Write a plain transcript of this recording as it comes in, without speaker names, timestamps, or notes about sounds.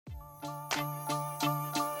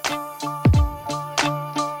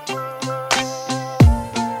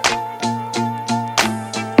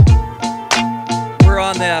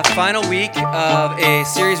final week of a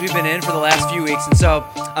series we've been in for the last few weeks. And so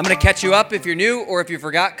I'm going to catch you up if you're new or if you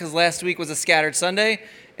forgot, because last week was a scattered Sunday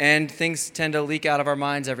and things tend to leak out of our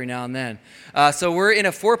minds every now and then. So we're in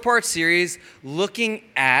a 4-part series looking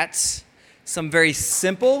at some very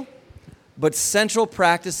simple but central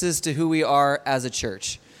practices to who we are as a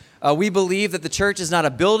church. We believe that the church is not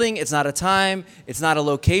a building, it's not a time, it's not a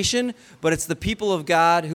location, but it's the people of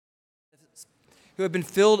God who have been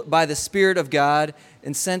filled by the Spirit of God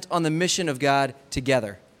and sent on the mission of God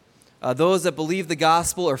together. Those that believe the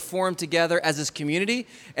gospel are formed together as this community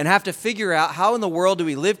and have to figure out how in the world do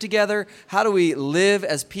we live together? How do we live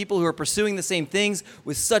as people who are pursuing the same things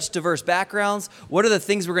with such diverse backgrounds? What are the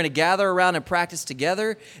things we're going to gather around and practice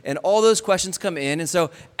together? And all those questions come in. And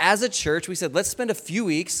so as a church, we said, let's spend a few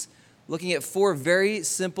weeks looking at 4 very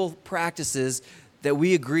simple practices that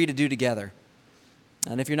we agree to do together.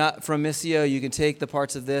 And if you're not from Missio, you can take the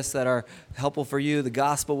parts of this that are helpful for you. The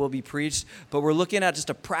gospel will be preached. But we're looking at just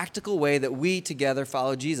a practical way that we together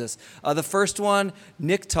follow Jesus. The first one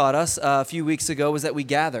Nick taught us a few weeks ago was that we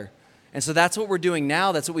gather. And so that's what we're doing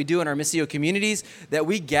now. That's what we do in our Missio communities, that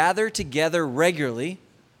we gather together regularly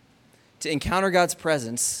to encounter God's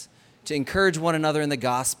presence, to encourage one another in the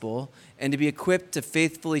gospel, and to be equipped to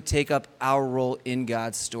faithfully take up our role in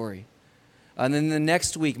God's story. And then the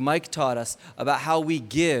next week, Mike taught us about how we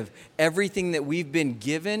give. Everything that we've been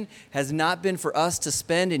given has not been for us to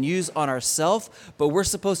spend and use on ourselves, but we're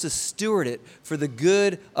supposed to steward it for the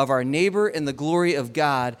good of our neighbor and the glory of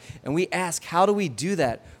God. And we ask, how do we do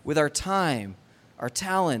that with our time, our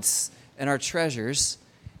talents, and our treasures?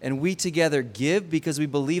 And we together give because we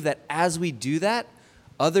believe that as we do that,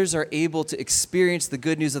 others are able to experience the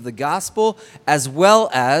good news of the gospel as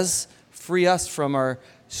well as free us from our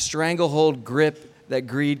stranglehold grip that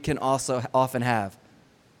greed can also often have.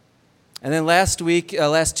 And then last 2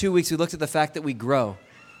 weeks, we looked at the fact that we grow,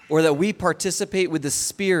 or that we participate with the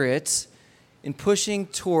Spirit in pushing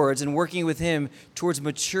towards and working with Him towards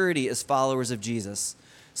maturity as followers of Jesus.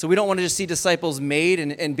 So we don't want to just see disciples made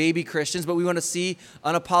and baby Christians, but we want to see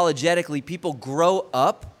unapologetically people grow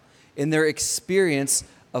up in their experience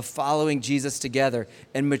of following Jesus together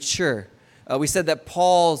and mature. We said that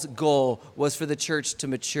Paul's goal was for the church to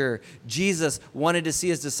mature. Jesus wanted to see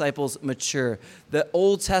his disciples mature. The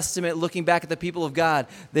Old Testament, looking back at the people of God,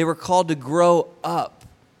 they were called to grow up.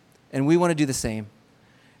 And we want to do the same.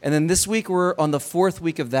 And then this week, we're on the 4th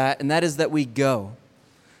week of that, and that is that we go.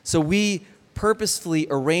 So we purposefully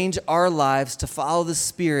arrange our lives to follow the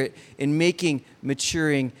Spirit in making,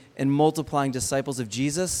 maturing, and multiplying disciples of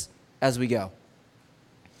Jesus as we go.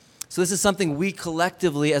 So this is something we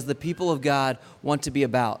collectively, as the people of God, want to be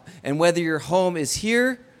about. And whether your home is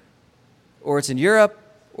here, or it's in Europe,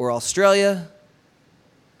 or Australia,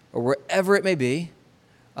 or wherever it may be,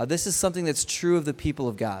 this is something that's true of the people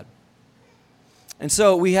of God. And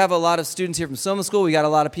so we have a lot of students here from Soma School. We got a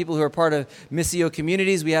lot of people who are part of Missio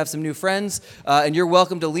communities. We have some new friends, and you're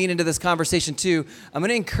welcome to lean into this conversation too. I'm going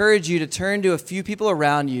to encourage you to turn to a few people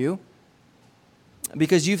around you,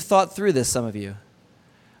 because you've thought through this, some of you.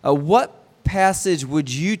 What passage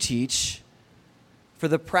would you teach for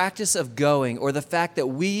the practice of going, or the fact that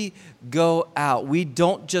we go out? We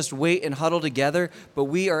don't just wait and huddle together, but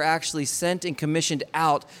we are actually sent and commissioned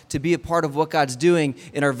out to be a part of what God's doing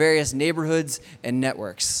in our various neighborhoods and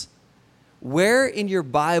networks. Where in your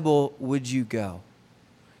Bible would you go?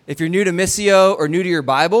 If you're new to Missio or new to your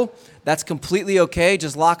Bible, that's completely okay.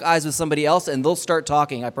 Just lock eyes with somebody else and they'll start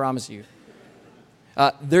talking, I promise you.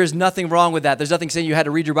 There's nothing wrong with that. There's nothing saying you had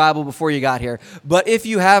to read your Bible before you got here. But if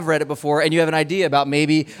you have read it before and you have an idea about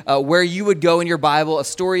maybe where you would go in your Bible, a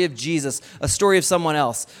story of Jesus, a story of someone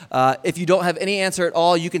else, if you don't have any answer at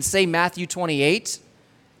all, you can say Matthew 28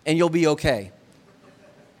 and you'll be okay.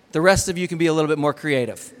 The rest of you can be a little bit more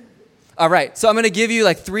creative. All right, so I'm going to give you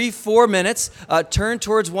like 3-4 minutes. Turn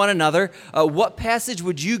towards one another. What passage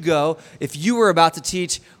would you go if you were about to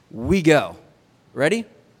teach We Go? Ready?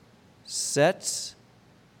 Set.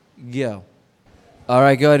 Go. All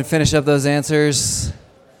right, go ahead and finish up those answers.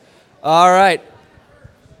 All right.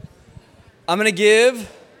 I'm going to give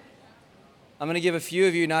a few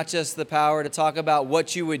of you not just the power to talk about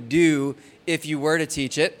what you would do if you were to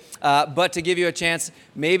teach it, but to give you a chance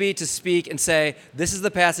maybe to speak and say, this is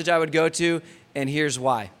the passage I would go to, and here's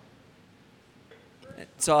why.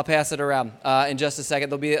 So I'll pass it around in just a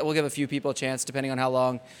second. We'll give a few people a chance, depending on how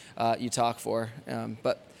long you talk for.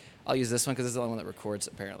 But I'll use this one because it's the only one that records,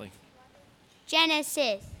 apparently.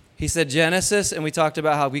 Genesis. He said Genesis, and we talked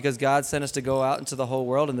about how because God sent us to go out into the whole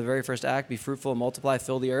world, in the very first act, be fruitful and multiply,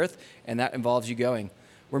 fill the earth, and that involves you going.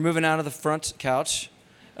 We're moving out of the front couch.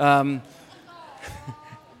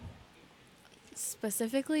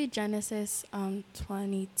 Specifically Genesis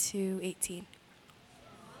 22:18.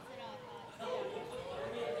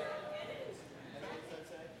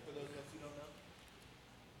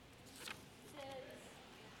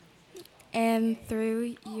 And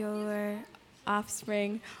through your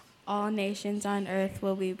offspring, all nations on earth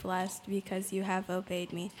will be blessed because you have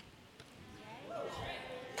obeyed me.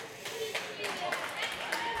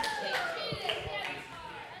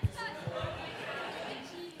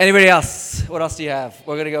 Anybody else? What else do you have?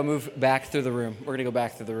 We're going to go move back through the room. We're going to go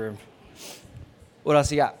back through the room. What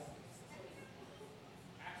else you got?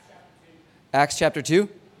 Acts chapter 2?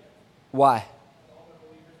 Why?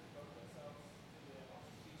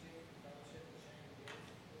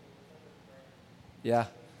 Yeah.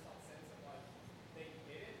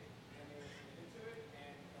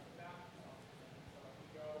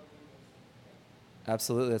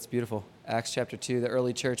 Absolutely, that's beautiful. Acts chapter 2, the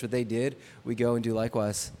early church, what they did, we go and do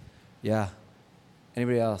likewise. Yeah.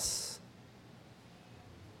 Anybody else?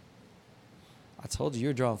 I told you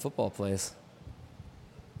were drawing football plays.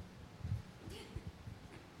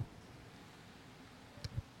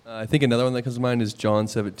 I think another one that comes to mind is John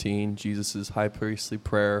 17, Jesus' high priestly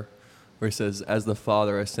prayer, where he says, "As the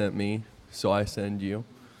Father has sent me, so I send you."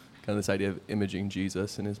 Kind of this idea of imaging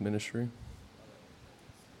Jesus in his ministry.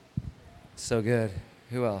 So good.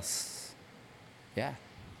 Who else? Yeah.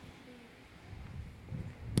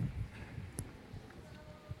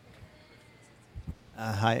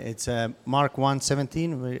 Hi, it's Mark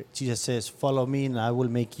 1:17, where Jesus says, "Follow me and I will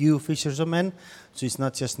make you fishers of men." So it's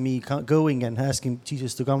not just me going and asking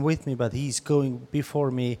Jesus to come with me, but he's going before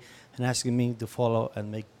me and asking me to follow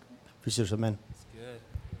and make fishers of men. That's good.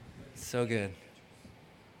 So good.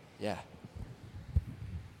 Yeah.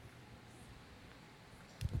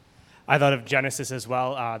 I thought of Genesis as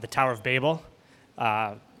well, the Tower of Babel.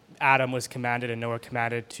 Adam was commanded and Noah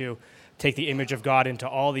commanded to take the image of God into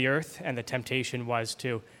all the earth, and the temptation was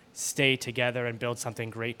to stay together and build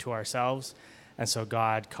something great to ourselves. And so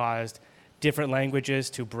God caused different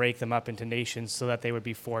languages to break them up into nations so that they would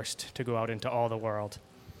be forced to go out into all the world.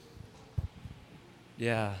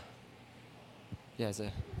 Yeah. Yeah,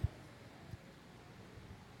 Isaiah.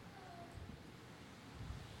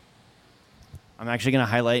 I'm actually going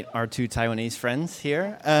to highlight our two Taiwanese friends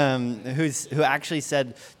here, who actually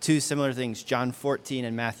said two similar things, John 14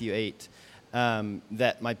 and Matthew 8,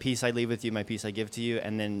 that my peace I leave with you, my peace I give to you,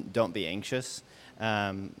 and then don't be anxious.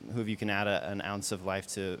 Who of you can add an ounce of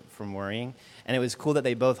life from worrying? And it was cool that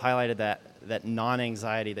they both highlighted that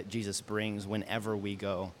non-anxiety that Jesus brings whenever we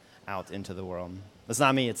go out into the world. It's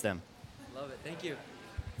not me, it's them. Love it. Thank you.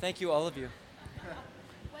 Thank you, all of you.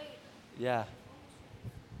 Yeah.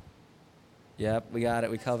 Yep, we got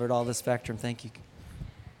it. We covered all the spectrum. Thank you.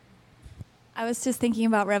 I was just thinking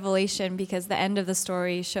about Revelation because the end of the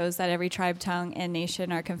story shows that every tribe, tongue, and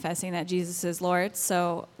nation are confessing that Jesus is Lord.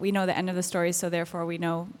 So we know the end of the story, so therefore we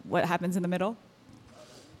know what happens in the middle.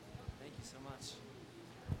 Thank you so much.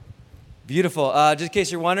 Beautiful. Just in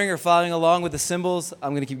case you're wondering or following along with the symbols,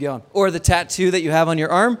 I'm going to keep going. Or the tattoo that you have on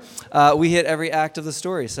your arm, we hit every act of the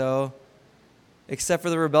story. So, except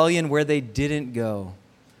for the rebellion where they didn't go.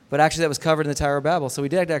 But actually, that was covered in the Tower of Babel, so we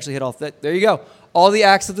did actually hit all. There you go. All the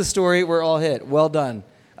acts of the story were all hit. Well done.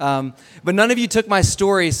 But none of you took my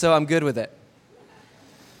story, so I'm good with it.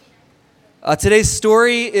 Today's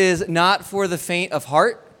story is not for the faint of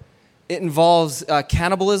heart. It involves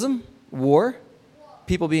cannibalism, war,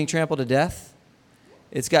 people being trampled to death.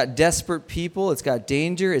 It's got desperate people. It's got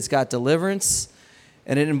danger. It's got deliverance.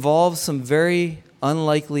 And it involves some very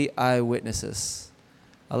unlikely eyewitnesses.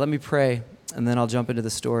 Let me pray, and then I'll jump into the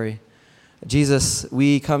story. Jesus,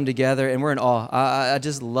 we come together, and we're in awe. I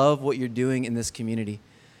just love what you're doing in this community.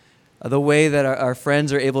 The way that our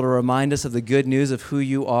friends are able to remind us of the good news of who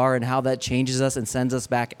you are and how that changes us and sends us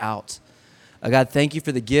back out. God, thank you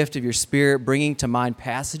for the gift of your Spirit bringing to mind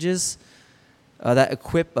passages that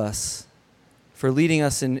equip us, for leading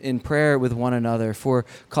us in prayer with one another, for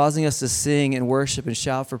causing us to sing and worship and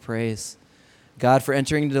shout for praise. God, for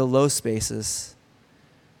entering into the low spaces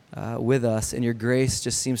with us, and your grace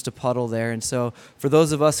just seems to puddle there. And so for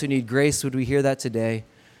those of us who need grace, would we hear that today?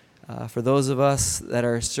 For those of us that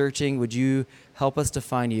are searching, would you help us to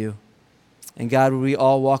find you? And God, would we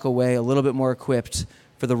all walk away a little bit more equipped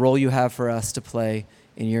for the role you have for us to play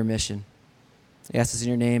in your mission? I ask this in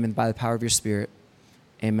your name and by the power of your Spirit.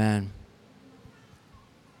 Amen.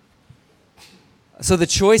 So the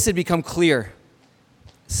choice had become clear.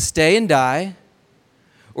 Stay and die,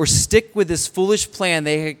 or stick with this foolish plan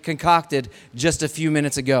they had concocted just a few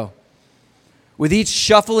minutes ago. With each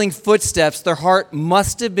shuffling footsteps, their heart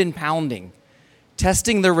must have been pounding,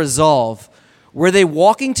 testing their resolve. Were they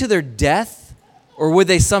walking to their death Or would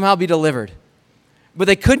they somehow be delivered? But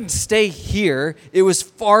they couldn't stay here. It was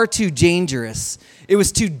far too dangerous. It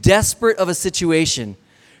was too desperate of a situation.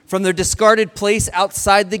 From their discarded place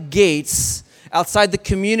outside the gates, outside the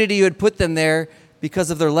community who had put them there because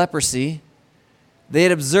of their leprosy, they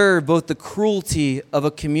had observed both the cruelty of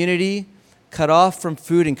a community cut off from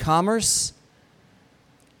food and commerce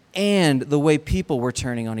and the way people were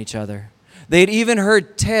turning on each other. They had even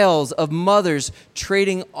heard tales of mothers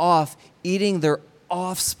trading off eating their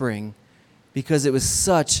offspring because it was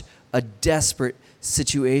such a desperate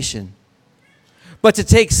situation. But to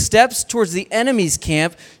take steps towards the enemy's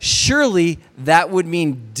camp, surely that would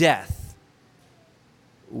mean death,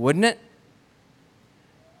 wouldn't it?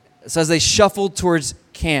 So as they shuffled towards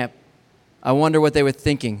camp, I wonder what they were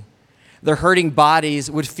thinking. Their hurting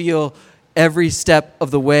bodies would feel every step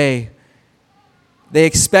of the way. They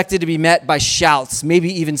expected to be met by shouts,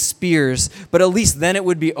 maybe even spears, but at least then it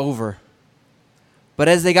would be over. But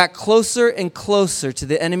as they got closer and closer to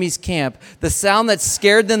the enemy's camp, the sound that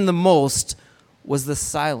scared them the most was the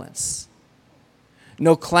silence.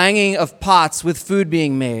 No clanging of pots with food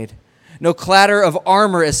being made. No clatter of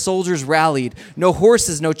armor as soldiers rallied. No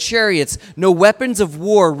horses, no chariots, no weapons of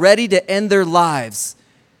war ready to end their lives.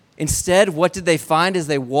 Instead, what did they find as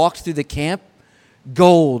they walked through the camp?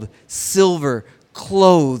 Gold, silver,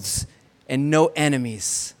 clothes, and no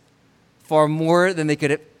enemies. Far more than they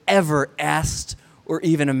could have ever asked or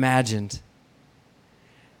even imagined.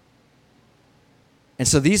 And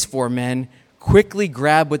so these four men quickly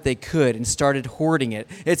grabbed what they could and started hoarding it.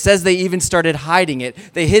 It says they even started hiding it.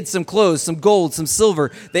 They hid some clothes, some gold, some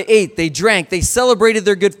silver. They ate, they drank, they celebrated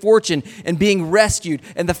their good fortune and being rescued,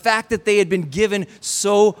 and the fact that they had been given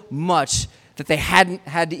so much that they hadn't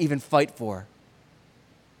had to even fight for.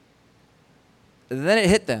 Then it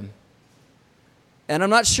hit them. And I'm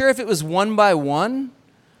not sure if it was one by one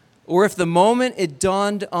or if the moment it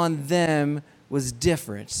dawned on them was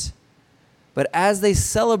different. But as they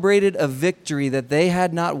celebrated a victory that they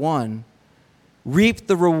had not won, reaped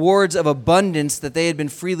the rewards of abundance that they had been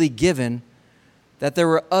freely given, that there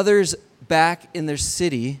were others back in their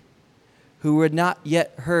city who had not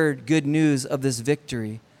yet heard good news of this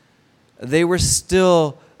victory. They were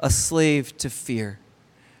still a slave to fear.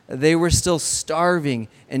 They were still starving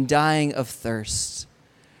and dying of thirst.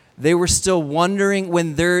 They were still wondering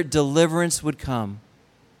when their deliverance would come.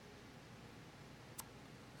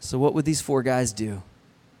 So what would these four guys do?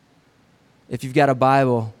 If you've got a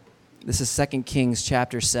Bible, this is 2 Kings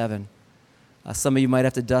chapter 7. Some of you might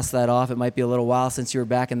have to dust that off. It might be a little while since you were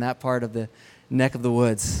back in that part of the neck of the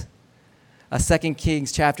woods. 2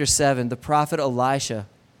 Kings chapter 7, the prophet Elisha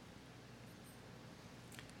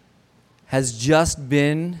has just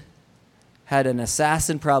had an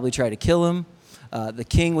assassin probably try to kill him. The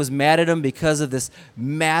king was mad at him because of this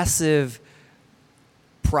massive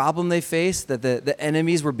problem they faced, that the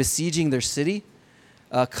enemies were besieging their city,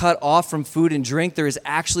 cut off from food and drink. There is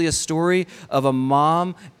actually a story of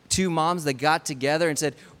two moms that got together and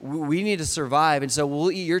said, we need to survive, and so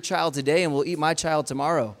we'll eat your child today and we'll eat my child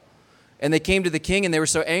tomorrow. And they came to the king and they were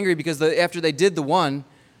so angry because after they did the one,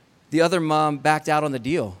 the other mom backed out on the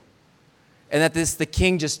deal. And that the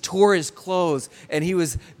king just tore his clothes and he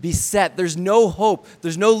was beset. There's no hope.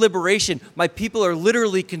 There's no liberation. My people are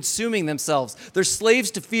literally consuming themselves. They're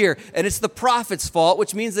slaves to fear. And it's the prophet's fault,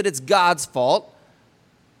 which means that it's God's fault.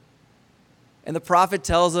 And the prophet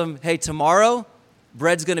tells them, hey, tomorrow,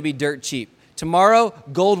 bread's going to be dirt cheap. Tomorrow,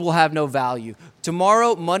 gold will have no value.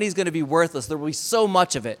 Tomorrow, money's going to be worthless. There will be so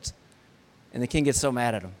much of it. And the king gets so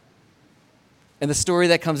mad at him. And the story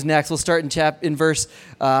that comes next, we'll start in verse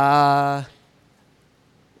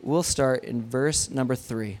number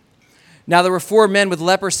 3. Now there were 4 men with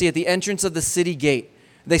leprosy at the entrance of the city gate.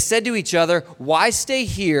 They said to each other, why stay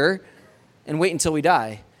here and wait until we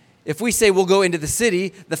die? If we say we'll go into the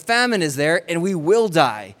city, the famine is there and we will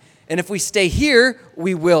die. And if we stay here,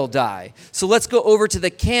 we will die. So let's go over to the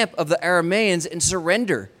camp of the Arameans and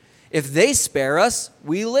surrender. If they spare us,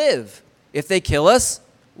 we live. If they kill us,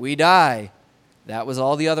 we die. That was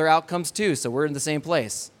all the other outcomes too, so we're in the same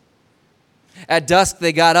place. At dusk,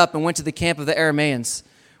 they got up and went to the camp of the Arameans.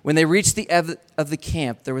 When they reached the edge of the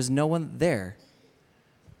camp, there was no one there.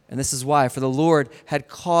 And this is why, for the Lord had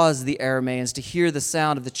caused the Arameans to hear the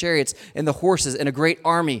sound of the chariots and the horses and a great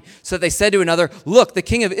army. So that they said to another, look, the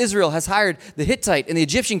king of Israel has hired the Hittite and the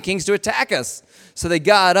Egyptian kings to attack us. So they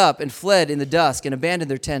got up and fled in the dusk and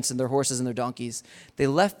abandoned their tents and their horses and their donkeys. They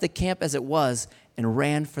left the camp as it was and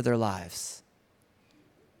ran for their lives.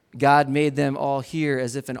 God made them all hear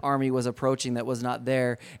as if an army was approaching that was not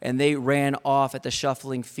there, and they ran off at the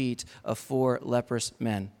shuffling feet of 4 leprous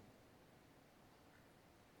men.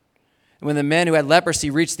 And when the men who had leprosy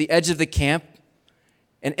reached the edge of the camp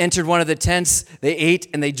and entered one of the tents, they ate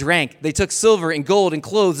and they drank. They took silver and gold and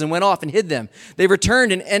clothes and went off and hid them. They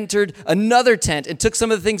returned and entered another tent and took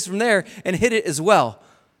some of the things from there and hid it as well.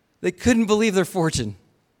 They couldn't believe their fortune.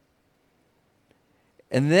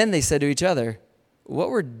 And then they said to each other,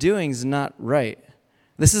 what we're doing is not right.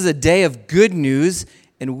 This is a day of good news,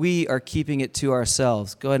 and we are keeping it to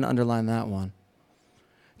ourselves. Go ahead and underline that one.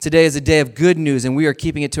 Today is a day of good news, and we are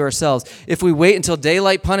keeping it to ourselves. If we wait until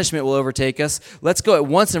daylight, punishment will overtake us. Let's go at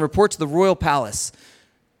once and report to the royal palace.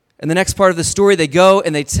 In the next part of the story, they go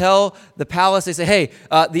and they tell the palace, they say, hey,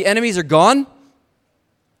 the enemies are gone,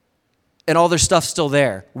 and all their stuff's still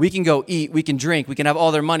there. We can go eat, we can drink, we can have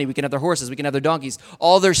all their money, we can have their horses, we can have their donkeys.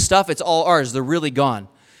 All their stuff, it's all ours. They're really gone.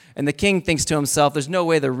 And the king thinks to himself, there's no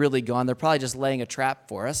way they're really gone. They're probably just laying a trap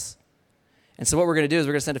for us. And so what we're going to do is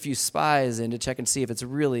we're going to send a few spies in to check and see if it's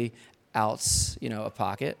really out, of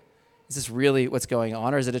pocket. Is this really what's going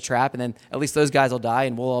on, or is it a trap? And then at least those guys will die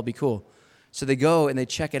and we'll all be cool. So they go and they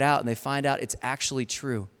check it out and they find out it's actually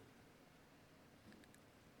true.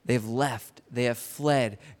 They've left. They have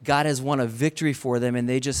fled. God has won a victory for them, and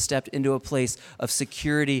they just stepped into a place of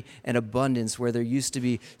security and abundance where there used to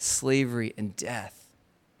be slavery and death.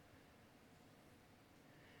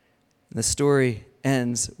 And the story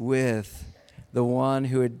ends with the one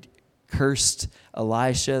who had cursed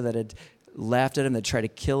Elisha, that had laughed at him, that tried to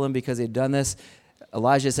kill him because he had done this.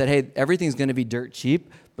 Elijah said, hey, everything's going to be dirt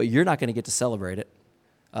cheap, but you're not going to get to celebrate it.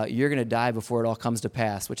 You're going to die before it all comes to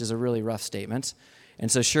pass, which is a really rough statement. And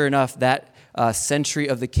so sure enough, that sentry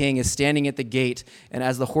of the king is standing at the gate, and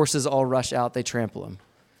as the horses all rush out, they trample him.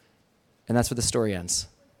 And that's where the story ends.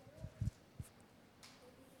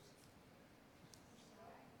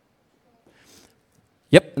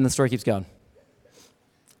 Yep, and the story keeps going.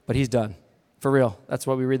 But he's done. For real. That's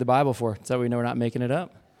what we read the Bible for. So we know we're not making it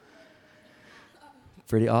up.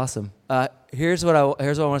 Pretty awesome. Here's what I want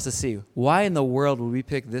us to see. Why in the world would we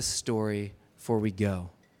pick this story before we go?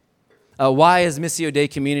 Why, as Missio Dei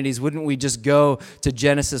communities, wouldn't we just go to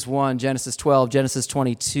Genesis 1, Genesis 12, Genesis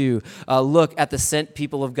 22, look at the sent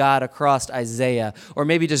people of God across Isaiah, or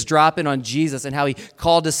maybe just drop in on Jesus and how he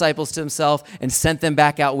called disciples to himself and sent them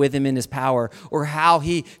back out with him in his power, or how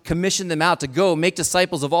he commissioned them out to go make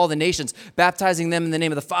disciples of all the nations, baptizing them in the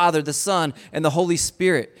name of the Father, the Son, and the Holy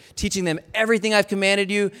Spirit, teaching them everything I've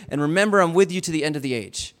commanded you, and remember, I'm with you to the end of the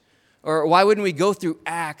age. Or why wouldn't we go through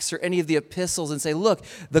Acts or any of the epistles and say, look,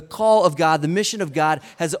 the call of God, the mission of God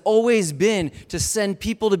has always been to send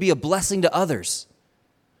people to be a blessing to others.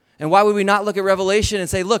 And why would we not look at Revelation and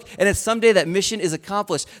say, look, and if someday that mission is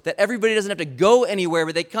accomplished, that everybody doesn't have to go anywhere,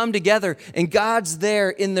 but they come together and God's there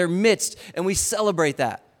in their midst, and we celebrate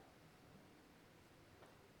that.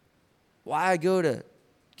 Why go to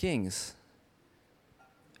Kings?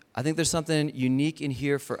 I think there's something unique in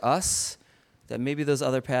here for us that maybe those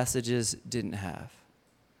other passages didn't have.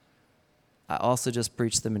 I also just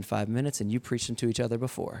preached them in 5 minutes, and you preached them to each other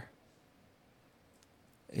before.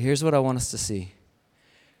 Here's what I want us to see.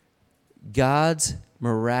 God's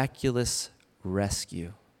miraculous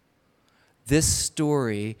rescue. This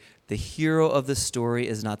story, the hero of the story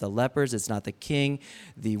is not the lepers, it's not the king.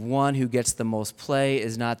 The one who gets the most play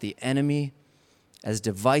is not the enemy. As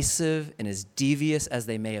divisive and as devious as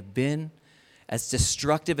they may have been, as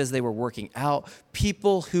destructive as they were working out,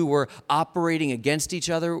 people who were operating against each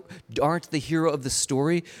other aren't the hero of the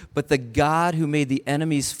story, but the God who made the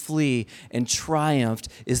enemies flee and triumphed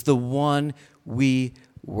is the one we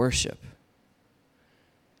worship.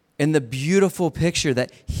 And the beautiful picture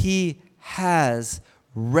that he has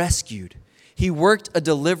rescued. He worked a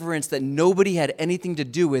deliverance that nobody had anything to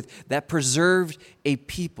do with, that preserved a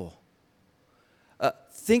people.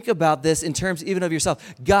 Think about this in terms even of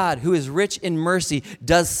yourself. God, who is rich in mercy,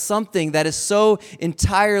 does something that is so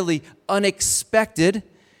entirely unexpected,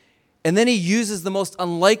 and then he uses the most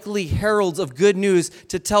unlikely heralds of good news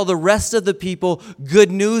to tell the rest of the people,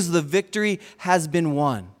 good news, the victory has been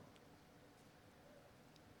won.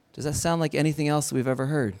 Does that sound like anything else we've ever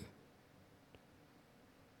heard?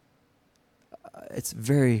 It's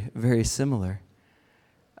very, very similar.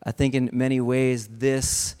 I think in many ways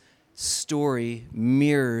this story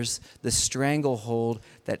mirrors the stranglehold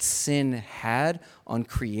that sin had on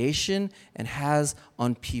creation and has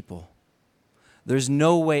on people. There's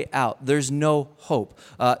no way out. There's no hope.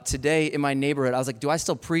 Today in my neighborhood, I was like, do I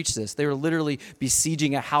still preach this? They were literally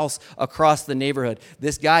besieging a house across the neighborhood.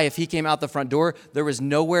 This guy, if he came out the front door, there was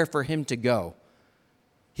nowhere for him to go.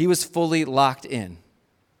 He was fully locked in.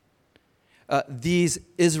 These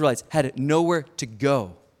Israelites had nowhere to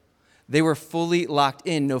go. They were fully locked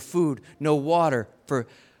in, no food, no water for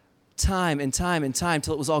time and time and time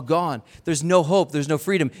till it was all gone. There's no hope. There's no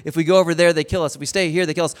freedom. If we go over there, they kill us. If we stay here,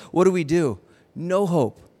 they kill us. What do? No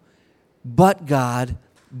hope. But God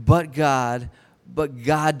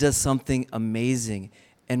does something amazing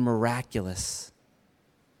and miraculous.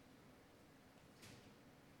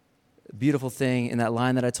 Beautiful thing in that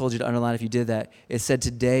line that I told you to underline if you did that. It said,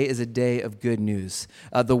 today is a day of good news.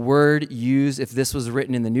 The word used, if this was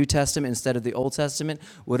written in the New Testament instead of the Old Testament,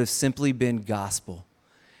 would have simply been gospel.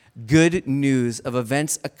 Good news of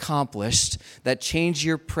events accomplished that change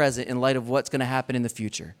your present in light of what's going to happen in the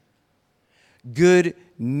future. Good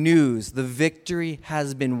news. The victory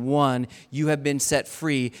has been won. You have been set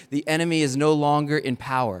free. The enemy is no longer in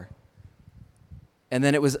power. And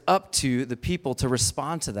then it was up to the people to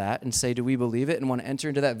respond to that and say, do we believe it and want to enter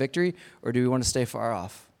into that victory, or do we want to stay far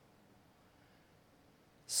off?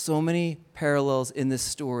 So many parallels in this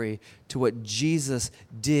story to what Jesus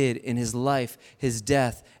did in his life, his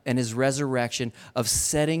death, and his resurrection of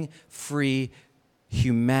setting free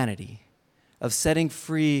humanity, of setting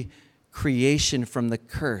free creation from the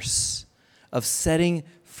curse, of setting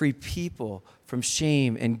free people from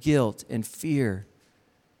shame and guilt and fear.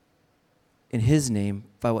 In his name,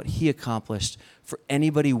 by what he accomplished for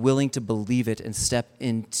anybody willing to believe it and step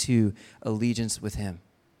into allegiance with him.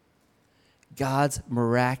 God's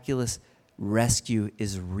miraculous rescue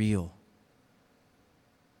is real.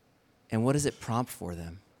 And what does it prompt for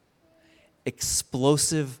them?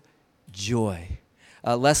 Explosive joy.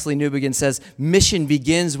 Leslie Newbegin says, mission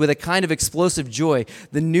begins with a kind of explosive joy.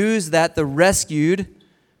 The news that the rescued,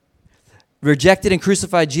 rejected and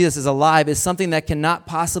crucified Jesus is alive is something that cannot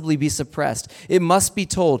possibly be suppressed. It must be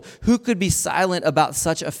told. Who could be silent about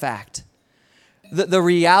such a fact? The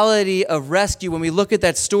reality of rescue, when we look at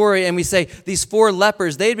that story and we say, these 4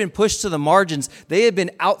 lepers, they had been pushed to the margins. They had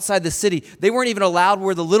been outside the city. They weren't even allowed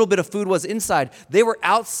where the little bit of food was inside. They were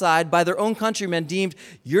outside by their own countrymen, deemed,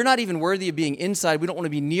 you're not even worthy of being inside. We don't want to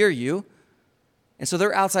be near you. And so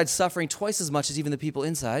they're outside suffering twice as much as even the people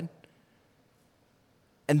inside.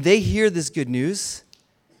 And they hear this good news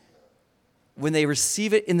when they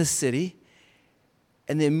receive it in the city,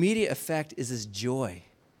 and the immediate effect is this joy.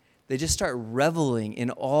 They just start reveling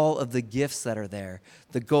in all of the gifts that are there,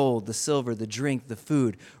 the gold, the silver, the drink, the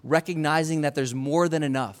food, recognizing that there's more than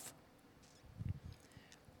enough.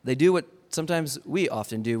 They do what sometimes we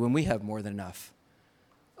often do when we have more than enough.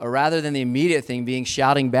 Or rather than the immediate thing being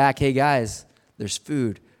shouting back, hey guys, there's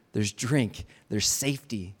food, there's drink, there's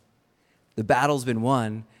safety. The battle's been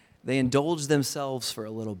won. They indulge themselves for a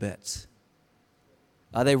little bit.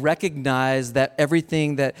 They recognize that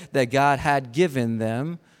everything that God had given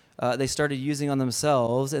them, they started using on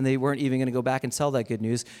themselves, and they weren't even going to go back and tell that good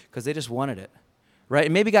news because they just wanted it, right?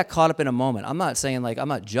 And maybe got caught up in a moment. I'm not saying, I'm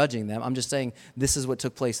not judging them. I'm just saying this is what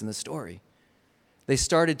took place in the story. They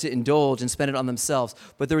started to indulge and spend it on themselves,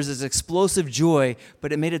 but there was this explosive joy,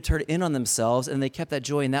 but it made it turn in on themselves, and they kept that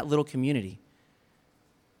joy in that little community.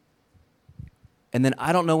 And then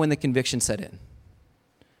I don't know when the conviction set in.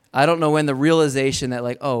 I don't know when the realization that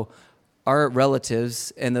our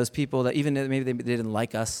relatives and those people that even maybe they didn't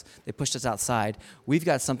like us, they pushed us outside, we've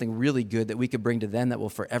got something really good that we could bring to them that will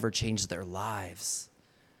forever change their lives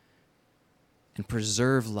and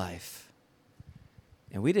preserve life.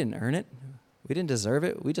 And we didn't earn it. We didn't deserve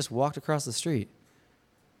it. We just walked across the street.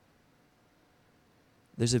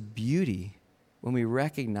 There's a beauty when we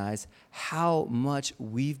recognize how much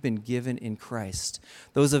we've been given in Christ.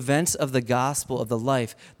 Those events of the gospel, of the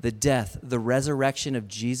life, the death, the resurrection of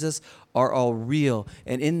Jesus are all real.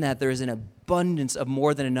 And in that there is an abundance of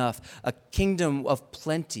more than enough, a kingdom of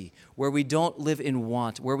plenty where we don't live in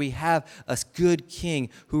want, where we have a good king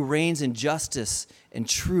who reigns in justice and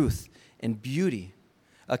truth and beauty,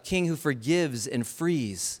 a king who forgives and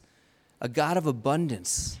frees, a God of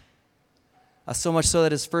abundance. So much so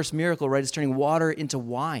that his first miracle, right, is turning water into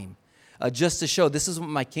wine, just to show this is what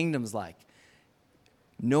my kingdom's like.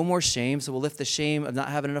 No more shame, so we'll lift the shame of not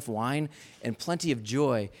having enough wine, and plenty of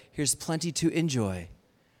joy. Here's plenty to enjoy.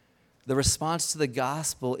 The response to the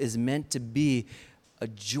gospel is meant to be a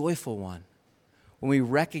joyful one when we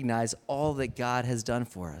recognize all that God has done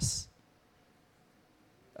for us.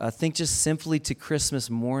 Think just simply to Christmas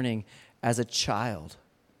morning as a child.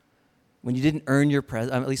 When you didn't earn your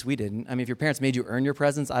present, at least we didn't. I mean, if your parents made you earn your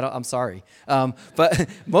presents, I'm sorry. But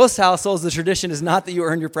most households, the tradition is not that you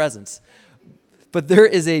earn your presents. But there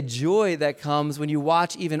is a joy that comes when you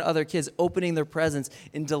watch even other kids opening their presents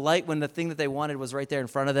in delight when the thing that they wanted was right there in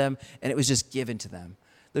front of them and it was just given to them.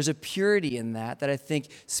 There's a purity in that I think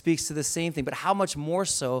speaks to the same thing. But how much more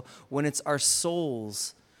so when it's our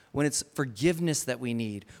souls, when it's forgiveness that we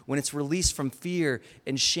need, when it's release from fear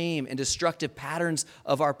and shame and destructive patterns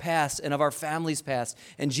of our past and of our family's past.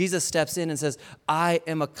 And Jesus steps in and says, I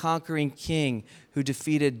am a conquering king who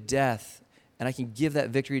defeated death, and I can give that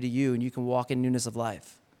victory to you, and you can walk in newness of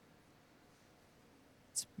life.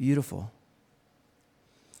 It's beautiful.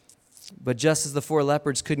 But just as the four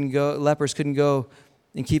lepers couldn't go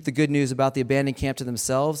and keep the good news about the abandoned camp to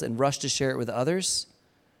themselves and rush to share it with others,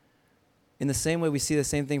 in the same way, we see the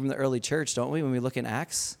same thing from the early church, don't we, when we look in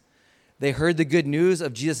Acts? They heard the good news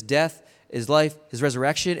of Jesus' death, his life, his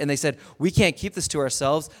resurrection, and they said, we can't keep this to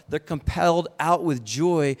ourselves. They're compelled out with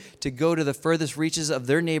joy to go to the furthest reaches of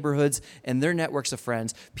their neighborhoods and their networks of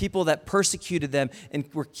friends, people that persecuted them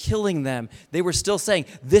and were killing them. They were still saying,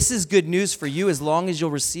 this is good news for you as long as you'll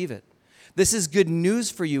receive it. This is good news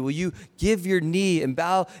for you. Will you give your knee and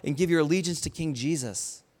bow and give your allegiance to King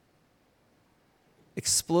Jesus?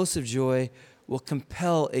 Explosive joy will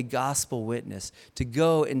compel a gospel witness to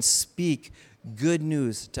go and speak good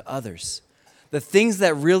news to others. The things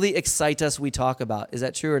that really excite us, we talk about. Is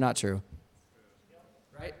that true or not true?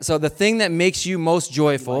 Right? So the thing that makes you most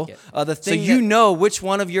joyful, so you know which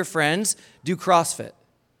one of your friends do CrossFit.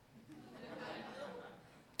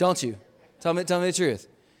 Don't you? Tell me the truth.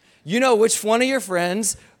 You know which one of your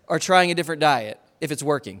friends are trying a different diet if it's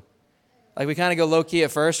working. Like we kind of go low-key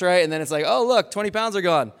at first, right? And then it's like, oh, look, 20 pounds are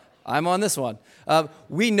gone. I'm on this one.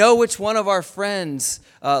 We know which one of our friends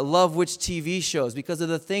love which TV shows because of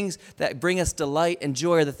the things that bring us delight and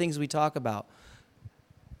joy are the things we talk about.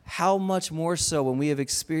 How much more so when we have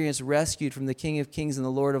experienced rescued from the King of Kings and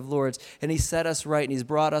the Lord of Lords, and he set us right and he's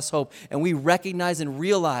brought us hope, and we recognize and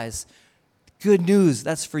realize, good news,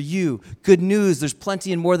 that's for you. Good news, there's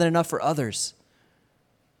plenty and more than enough for others.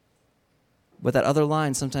 But that other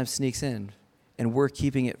line sometimes sneaks in, and we're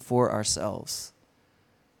keeping it for ourselves.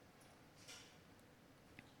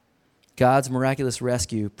 God's miraculous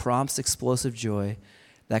rescue prompts explosive joy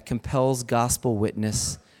that compels gospel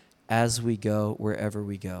witness as we go wherever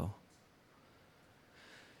we go.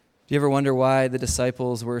 Do you ever wonder why the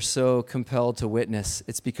disciples were so compelled to witness?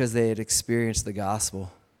 It's because they had experienced the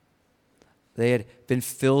gospel. They had been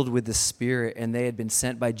filled with the Spirit, and they had been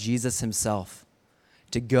sent by Jesus himself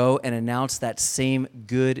to go and announce that same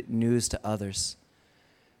good news to others.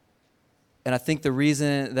 And I think the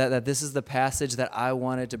reason that this is the passage that I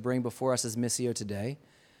wanted to bring before us as Missio today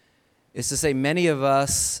is to say many of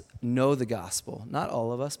us know the gospel. Not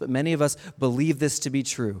all of us, but many of us believe this to be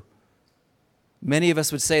true. Many of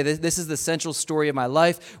us would say, this is the central story of my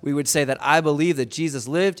life. We would say that I believe that Jesus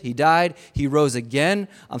lived, he died, he rose again.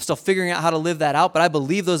 I'm still figuring out how to live that out, but I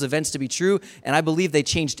believe those events to be true, and I believe they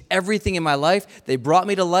changed everything in my life. They brought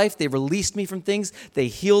me to life. They released me from things. They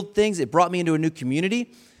healed things. It brought me into a new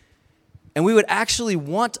community. And we would actually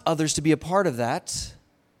want others to be a part of that.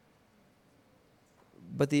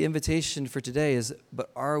 But the invitation for today is,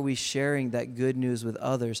 but are we sharing that good news with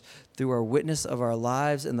others through our witness of our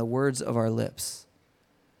lives and the words of our lips?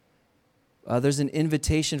 There's an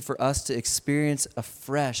invitation for us to experience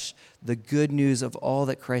afresh the good news of all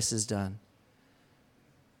that Christ has done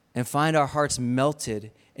and find our hearts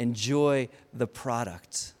melted, enjoy the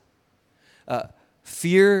product.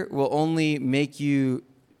 Fear will only make you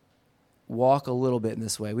walk a little bit in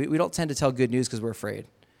this way. We don't tend to tell good news because we're afraid.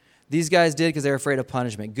 These guys did because they're afraid of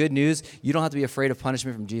punishment. Good news, you don't have to be afraid of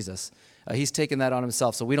punishment from Jesus. He's taken that on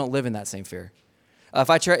himself, so we don't live in that same fear.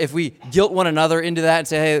 If we guilt one another into that and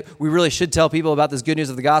say, hey, we really should tell people about this good news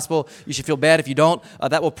of the gospel, you should feel bad if you don't,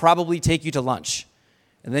 that will probably take you to lunch.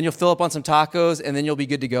 And then you'll fill up on some tacos, and then you'll be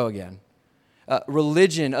good to go again.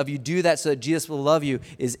 Religion of you do that so that Jesus will love you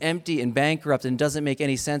is empty and bankrupt and doesn't make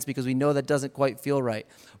any sense because we know that doesn't quite feel right.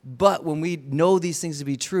 But when we know these things to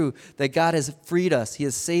be true, that God has freed us, he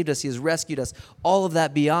has saved us, he has rescued us, all of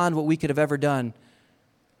that beyond what we could have ever done,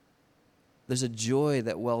 there's a joy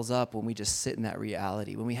that wells up when we just sit in that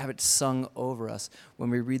reality, when we have it sung over us, when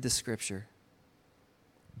we read the scripture.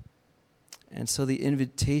 And so the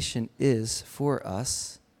invitation is for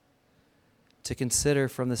us to consider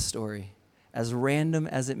from this story, as random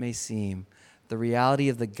as it may seem, the reality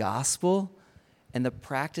of the gospel and the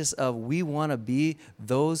practice of we want to be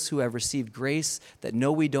those who have received grace that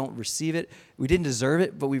know we don't receive it. We didn't deserve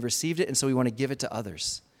it, but we received it, and so we want to give it to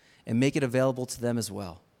others and make it available to them as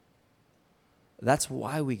well. That's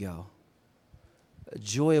why we go. A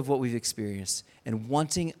joy of what we've experienced and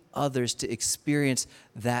wanting others to experience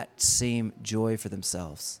that same joy for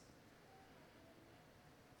themselves.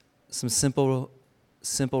 Some simple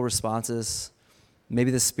responses.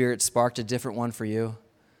 Maybe the Spirit sparked a different one for you.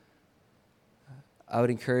 I would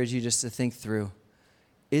encourage you just to think through,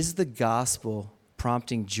 is the gospel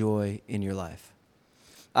prompting joy in your life?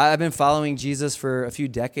 I've been following Jesus for a few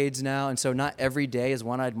decades now, and so not every day is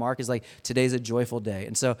one I'd mark as like today's a joyful day.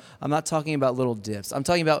 And so I'm not talking about little dips. I'm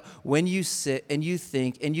talking about when you sit and you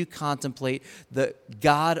think and you contemplate the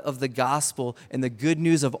God of the gospel and the good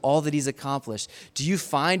news of all that he's accomplished. Do you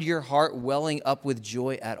find your heart welling up with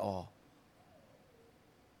joy at all?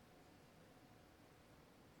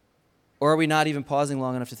 Or are we not even pausing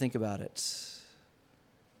long enough to think about it?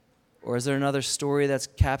 Or is there another story that's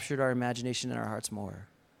captured our imagination and our hearts more?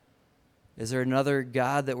 Is there another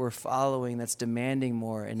God that we're following that's demanding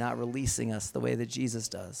more and not releasing us the way that Jesus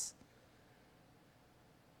does?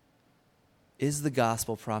 Is the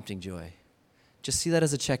gospel prompting joy? Just see that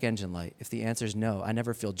as a check engine light. If the answer is no, I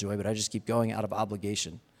never feel joy, but I just keep going out of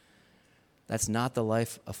obligation. That's not the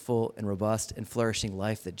life, a full and robust and flourishing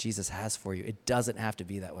life that Jesus has for you. It doesn't have to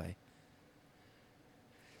be that way.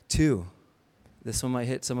 2, this one might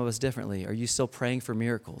hit some of us differently. Are you still praying for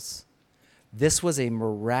miracles? This was a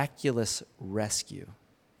miraculous rescue.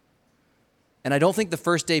 And I don't think the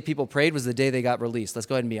first day people prayed was the day they got released. Let's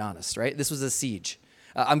go ahead and be honest, right? This was a siege.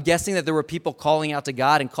 I'm guessing that there were people calling out to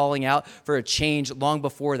God and calling out for a change long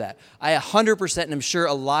before that. I 100% am sure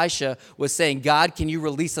Elisha was saying, God, can you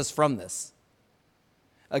release us from this?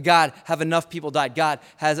 God, have enough people died? God,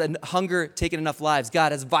 has hunger taken enough lives?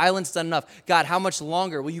 God, has violence done enough? God, how much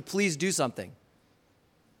longer? Will you please do something?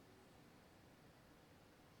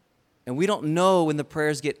 And we don't know when the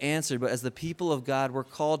prayers get answered, but as the people of God, we're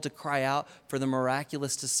called to cry out for the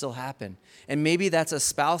miraculous to still happen. And maybe that's a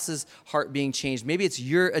spouse's heart being changed. Maybe it's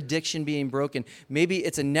your addiction being broken. Maybe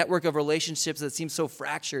it's a network of relationships that seems so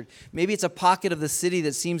fractured. Maybe it's a pocket of the city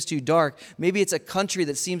that seems too dark. Maybe it's a country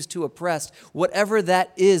that seems too oppressed. Whatever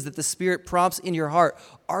that is that the Spirit prompts in your heart,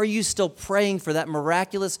 are you still praying for that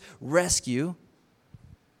miraculous rescue?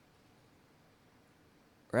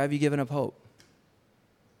 Or have you given up hope?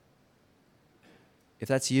 If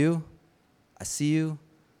that's you, I see you.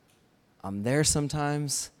 I'm there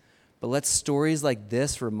sometimes. But let stories like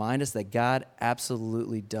this remind us that God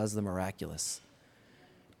absolutely does the miraculous.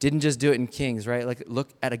 Didn't just do it in Kings, right? Like, look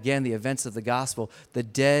at, again, the events of the gospel. The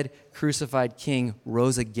dead, crucified king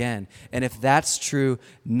rose again. And if that's true,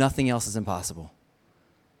 nothing else is impossible.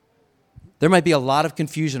 There might be a lot of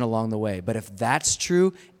confusion along the way, but if that's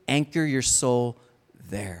true, anchor your soul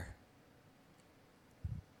there.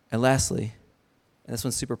 And lastly, and this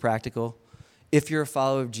one's super practical, if you're a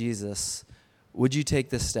follower of Jesus, would you take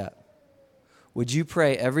this step? Would you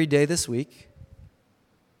pray every day this week?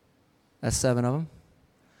 That's 7 of them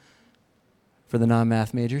for the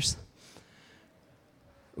non-math majors.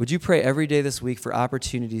 Would you pray every day this week for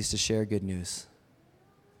opportunities to share good news?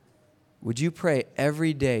 Would you pray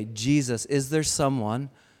every day, Jesus, is there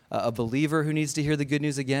someone, a believer who needs to hear the good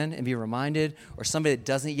news again and be reminded, or somebody that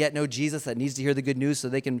doesn't yet know Jesus that needs to hear the good news so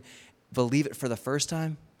they can believe it for the first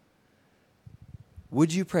time?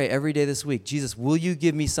 Would you pray every day this week, Jesus, will you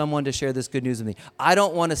give me someone to share this good news with me? I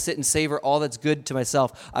don't want to sit and savor all that's good to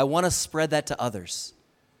myself. I want to spread that to others.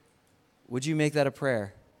 Would you make that a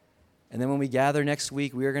prayer? And then when we gather next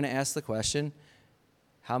week, we are going to ask the question,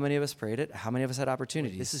 how many of us prayed it? How many of us had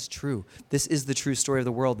opportunities? This is true. This is the true story of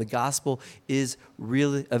the world. The gospel is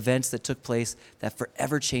real events that took place that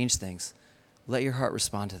forever changed things. Let your heart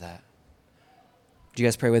respond to that. Would you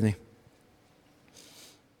guys pray with me?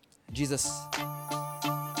 Jesus,